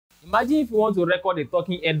Imagine if you want to record a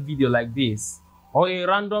talking head video like this, or a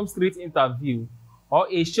random street interview, or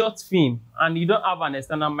a short film, and you don't have an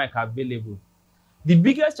external mic available. The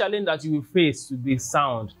biggest challenge that you will face will be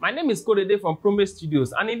sound. My name is Korede from Promage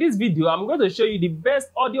Studios, and in this video, I'm going to show you the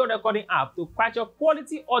best audio recording app to capture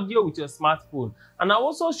quality audio with your smartphone. And I'll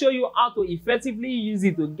also show you how to effectively use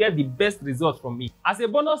it to get the best results from it. As a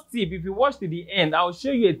bonus tip, if you watch to the end, I'll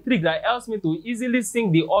show you a trick that helps me to easily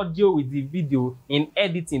sync the audio with the video in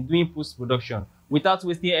editing during post-production. Without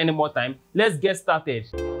wasting any more time, let's get started.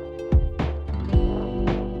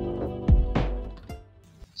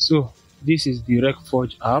 So, this is the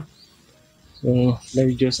RecForge app. So let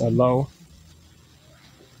me just allow.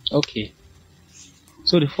 Okay.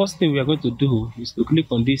 So the first thing we are going to do is to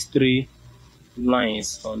click on these three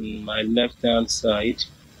lines on my left hand side.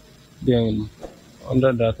 Then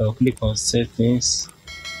under that I'll click on settings,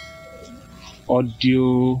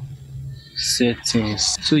 audio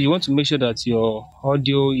settings. So you want to make sure that your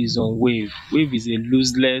audio is on wave. Wave is a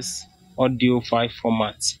lossless audio file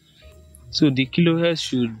format. So the kilohertz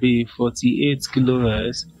should be 48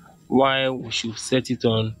 kilohertz, while we should set it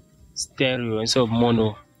on stereo instead of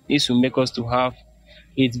mono. This will make us to have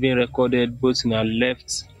it being recorded both in our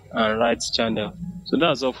left and right channel. So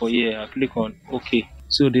that's all for here. I click on OK.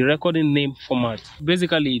 So the recording name format,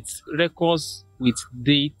 basically it's records with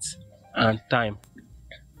date and time.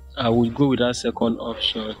 I will go with that second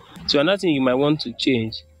option. So another thing you might want to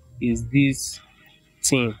change is this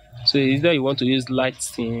theme. So either you want to use light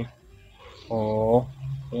theme or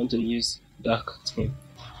I want to use dark theme.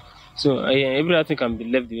 So every other thing can be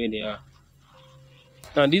left the way they are.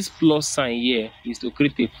 Now this plus sign here is to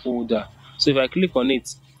create a folder. So if I click on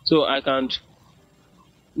it, so I can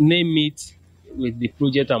name it with the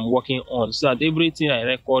project I'm working on, so that everything I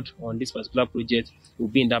record on this particular project will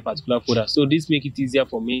be in that particular folder. So this makes it easier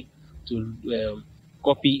for me to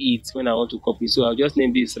copy it when I want to copy. So I'll just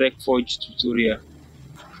name this RecForge tutorial.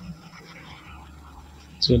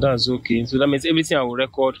 So that's okay. So that means everything I will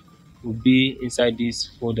record will be inside this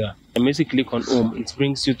folder. And once you click on home, it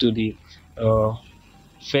brings you to the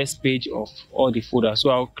first page of all the folders.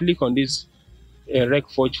 So I'll click on this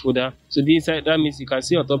RecForge folder. So the inside, that means you can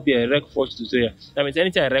see on top here RecForge tutorial. That means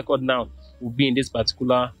anything I record now will be in this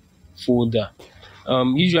particular folder.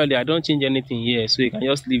 Usually I don't change anything here, so you can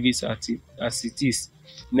just leave it as it is.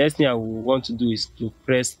 Next thing I will want to do is to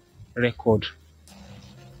press record.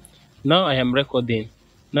 Now I am recording.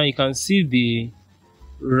 Now you can see the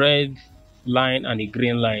red line and the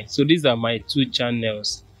green line. So these are my two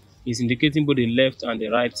channels. It's indicating both the left and the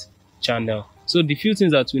right channel. So the few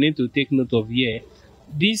things that we need to take note of here,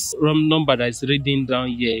 this number that is reading down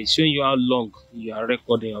here is showing you how long you are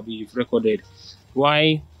recording or you've recorded.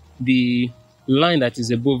 Why the line that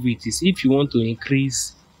is above it is if you want to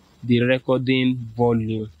increase the recording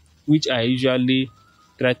volume, which I usually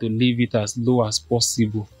try to leave it as low as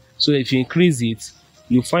possible. So if you increase it,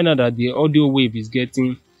 you find out that the audio wave is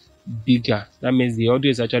getting bigger. That means the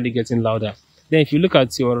audio is actually getting louder. Then if you look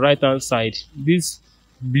at your right hand side, this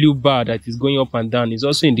blue bar that is going up and down is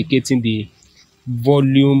also indicating the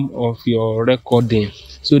volume of your recording.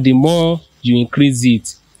 So the more you increase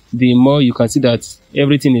it, the more you can see that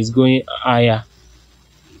everything is going higher.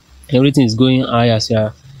 Everything is going higher as you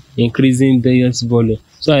are increasing this volume.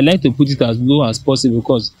 So I like to put it as low as possible,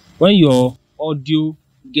 because when your audio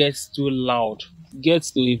gets too loud,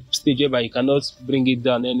 gets to a stage where you cannot bring it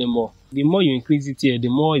down anymore, the more you increase it here, the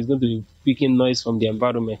more it's going to be picking noise from the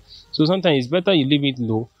environment. So sometimes it's better you leave it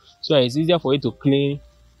low, so it's easier for you to clean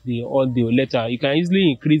the audio later. You can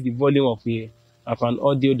easily increase the volume of an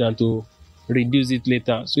audio than to reduce it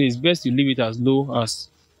later. So it's best you leave it as low as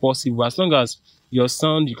possible. As long as your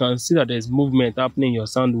sound, you can see that there's movement happening in your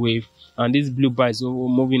sound wave, and this blue bar is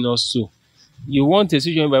moving also. You want a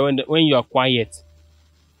situation where when you are quiet,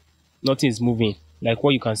 nothing is moving, like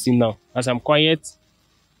what you can see now. As I'm quiet,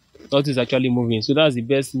 nothing is actually moving. So that's the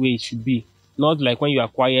best way it should be. Not like when you are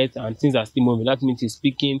quiet and things are still moving. That means it's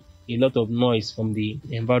speaking a lot of noise from the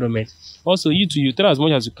environment. Also, you try as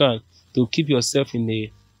much as you can to keep yourself in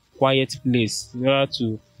a quiet place in order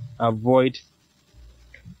to avoid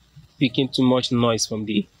picking too much noise from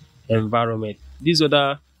the environment. This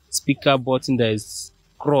other speaker button that is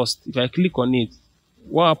crossed, if I click on it,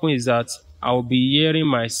 what happens is that I'll be hearing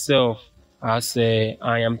myself as I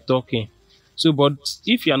am talking. So, but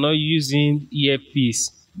if you are not using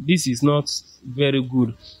earpiece, this is not very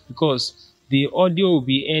good, because the audio will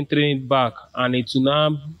be entering back and it will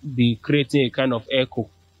now be creating a kind of echo,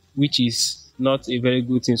 which is not a very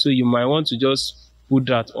good thing. So you might want to just put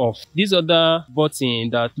that off. This other button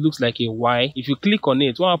that looks like a Y, if you click on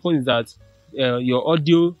it, what happens is that your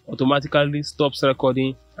audio automatically stops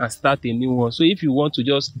recording and start a new one. So if you want to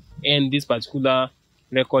just end this particular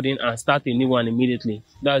recording and start a new one immediately,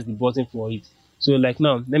 that's the button for it. So like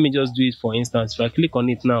now, let me just do it for instance. If I click on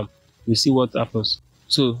it now, you see what happens.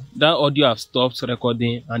 So that audio have stopped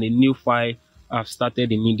recording and a new file have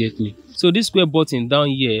started immediately. So this square button down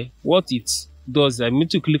here, what it does, I need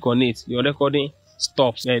to click on it, your recording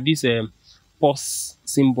stops. This pause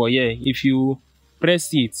symbol here, if you press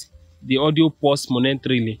it, the audio pause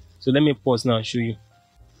momentarily. So let me pause now and show you.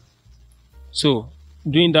 So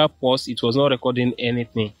during that pause, it was not recording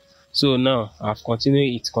anything. So now I've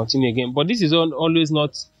continued, it continue again. But this is always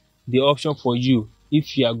not the option for you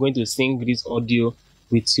if you are going to sync this audio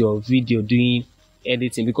with your video doing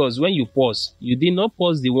editing, because when you pause, you did not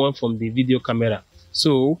pause the one from the video camera.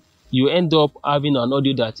 So you end up having an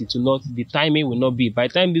audio that it will not, the timing will not be. By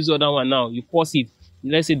the time this other one now, you pause it,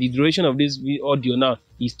 let's say the duration of this audio now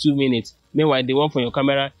is 2 minutes. Meanwhile, the one from your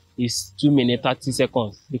camera is 2 minutes 30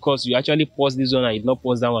 seconds because you actually pause this one and you did not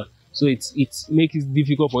pause that one. So it makes it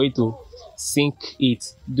difficult for you to sync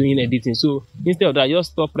it doing editing. So instead of that,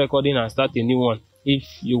 just stop recording and start a new one if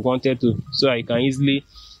you wanted to, so I can easily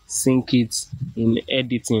sync it in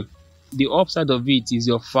editing. The upside of it is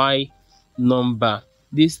your file number.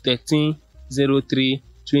 This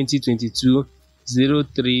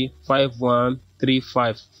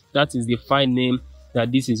 13/03/2022/035135. That is the file name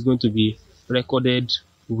that this is going to be recorded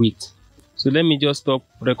with. So let me just stop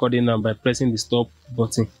recording now by pressing the stop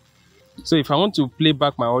button. So if I want to play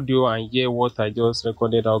back my audio and hear what I just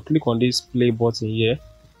recorded, I'll click on this play button here.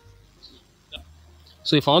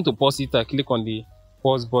 So if I want to pause it, I click on the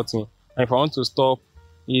pause button. And if I want to stop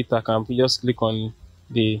it, I can just click on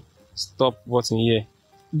the stop button here.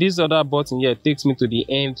 This other button here takes me to the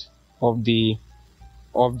end of the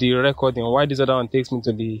recording, while this other one takes me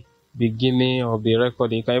to the beginning of the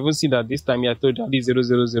recording. You can even see that this time here I told you that this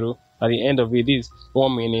 000 at the end of it is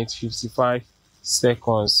 1 minute 55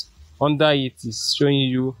 seconds. Under it is showing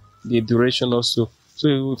you the duration also.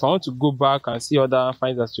 So if I want to go back and see other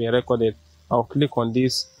files that were recorded, I'll click on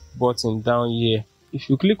this button down here. If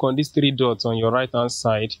you click on these 3 dots on your right hand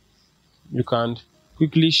side, you can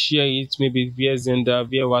quickly share it, maybe via Xender,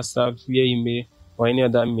 via WhatsApp, via email, or any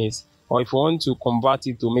other means. Or if you want to convert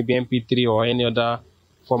it to maybe MP3 or any other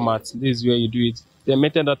format, this is where you do it. The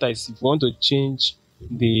metadata is if you want to change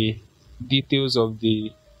the details of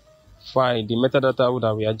the file, the metadata would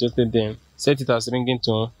have been adjusted then. Set it as ringing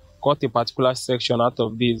tone, cut a particular section out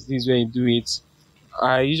of this. This is where you do it.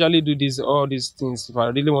 I usually do all these things. If I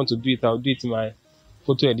really want to do it, I'll do it in my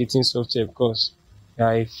photo editing software because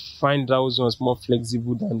I find those ones more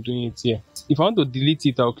flexible than doing it here. If I want to delete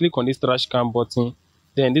it, I'll click on this trash can button.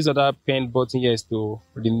 Then this other pen button here is to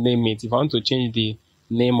rename it. If I want to change the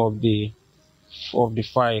name of the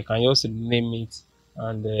file, I can just rename it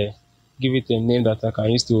and give it a name that I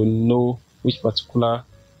can use to know which particular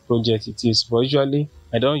project it is. But usually,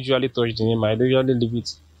 I don't usually touch the name. I usually leave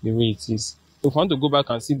it the way it is. If I want to go back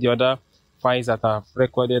and see the other files that I've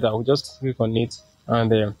recorded, I will just click on it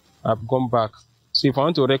and I've gone back. So if I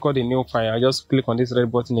want to record a new file, I just click on this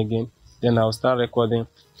red button again, then I'll start recording.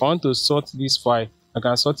 If I want to sort this file, I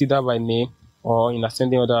can sort either by name or in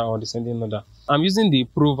ascending order or descending order. I'm using the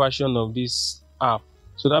pro version of this app.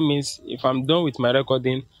 So that means if I'm done with my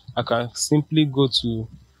recording, I can simply go to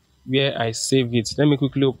where I save it. Let me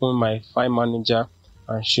quickly open my file manager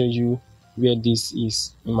and show you where this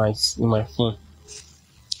is in my phone.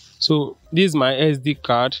 So this is my SD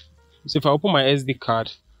card. So if I open my SD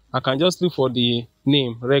card, I can just look for the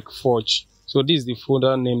name RecForge. So this is the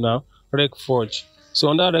folder name now, RecForge. So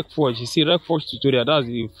under RecForge, you see RecForge tutorial. That's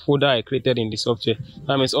the folder I created in the software.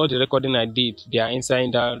 That means all the recording I did, they are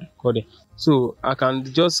inside that recording. So I can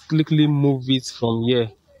just quickly move it from here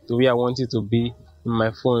to where I want it to be in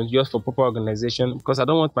my phone, just for proper organization, because I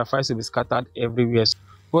don't want my files to be scattered everywhere.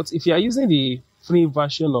 But if you are using the free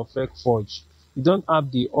version of RecForge, you don't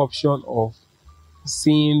have the option of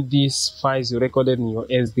seeing these files you recorded in your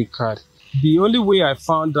SD card. The only way I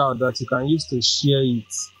found out that you can use to share it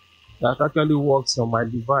that actually works on my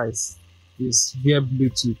device is via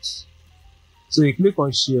Bluetooth. So you click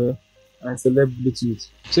on share and select Bluetooth.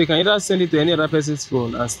 So you can either send it to any other person's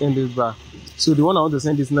phone and send it back. So the one I want to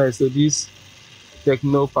send this now is to this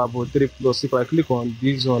Techno Pabo 3 Plus. If I click on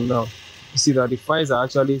this one now, you see that the files are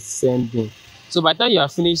actually sending. So by the time you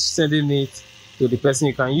have finished sending it to the person,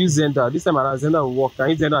 you can use Xender. This time around, Xender will work. You can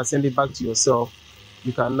use Xender and send it back to yourself.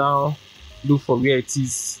 You can now look for where it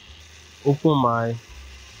is. Open my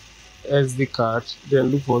SD card, then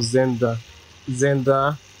look for Xender.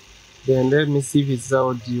 Then let me see if it's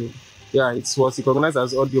audio. Yeah, it was recognized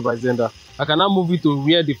as audio by Xender. I can now move it to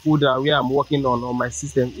where the folder where I'm working on my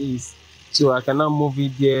system is. So I can now move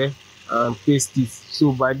it there and paste it.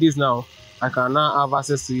 So by this now, I can now have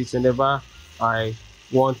access to it whenever I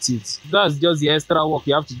want it. That's just the extra work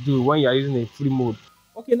you have to do when you are using a free mode.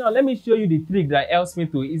 Okay, now let me show you the trick that helps me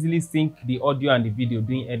to easily sync the audio and the video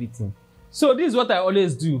during editing. So this is what I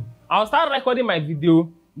always do. I'll start recording my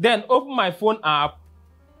video, then open my phone app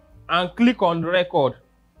and click on record.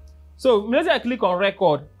 So once I click on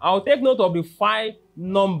record, I'll take note of the file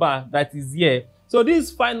number that is here. So this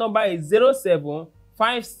file number is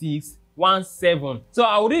 075617. So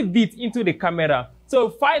I'll read it into the camera. So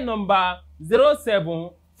file number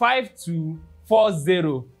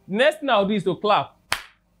 075240. Next thing I'll do is to clap.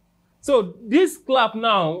 So this clap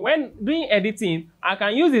now, when doing editing, I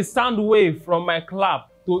can use the sound wave from my clap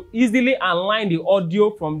to easily align the audio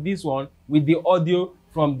from this one with the audio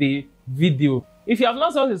from the video. If you have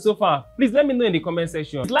not seen it so far, please let me know in the comment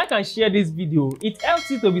section. Like and share this video. It helps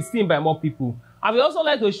it to be seen by more people. I would also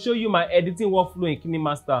like to show you my editing workflow in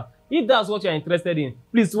KineMaster. If that's what you're interested in,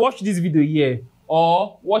 please watch this video here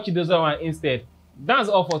or watch the other one instead. That's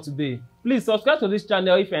all for today. Please subscribe to this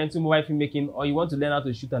channel if you're into mobile filmmaking or you want to learn how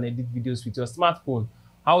to shoot and edit videos with your smartphone.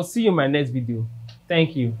 I will see you in my next video.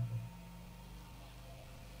 Thank you.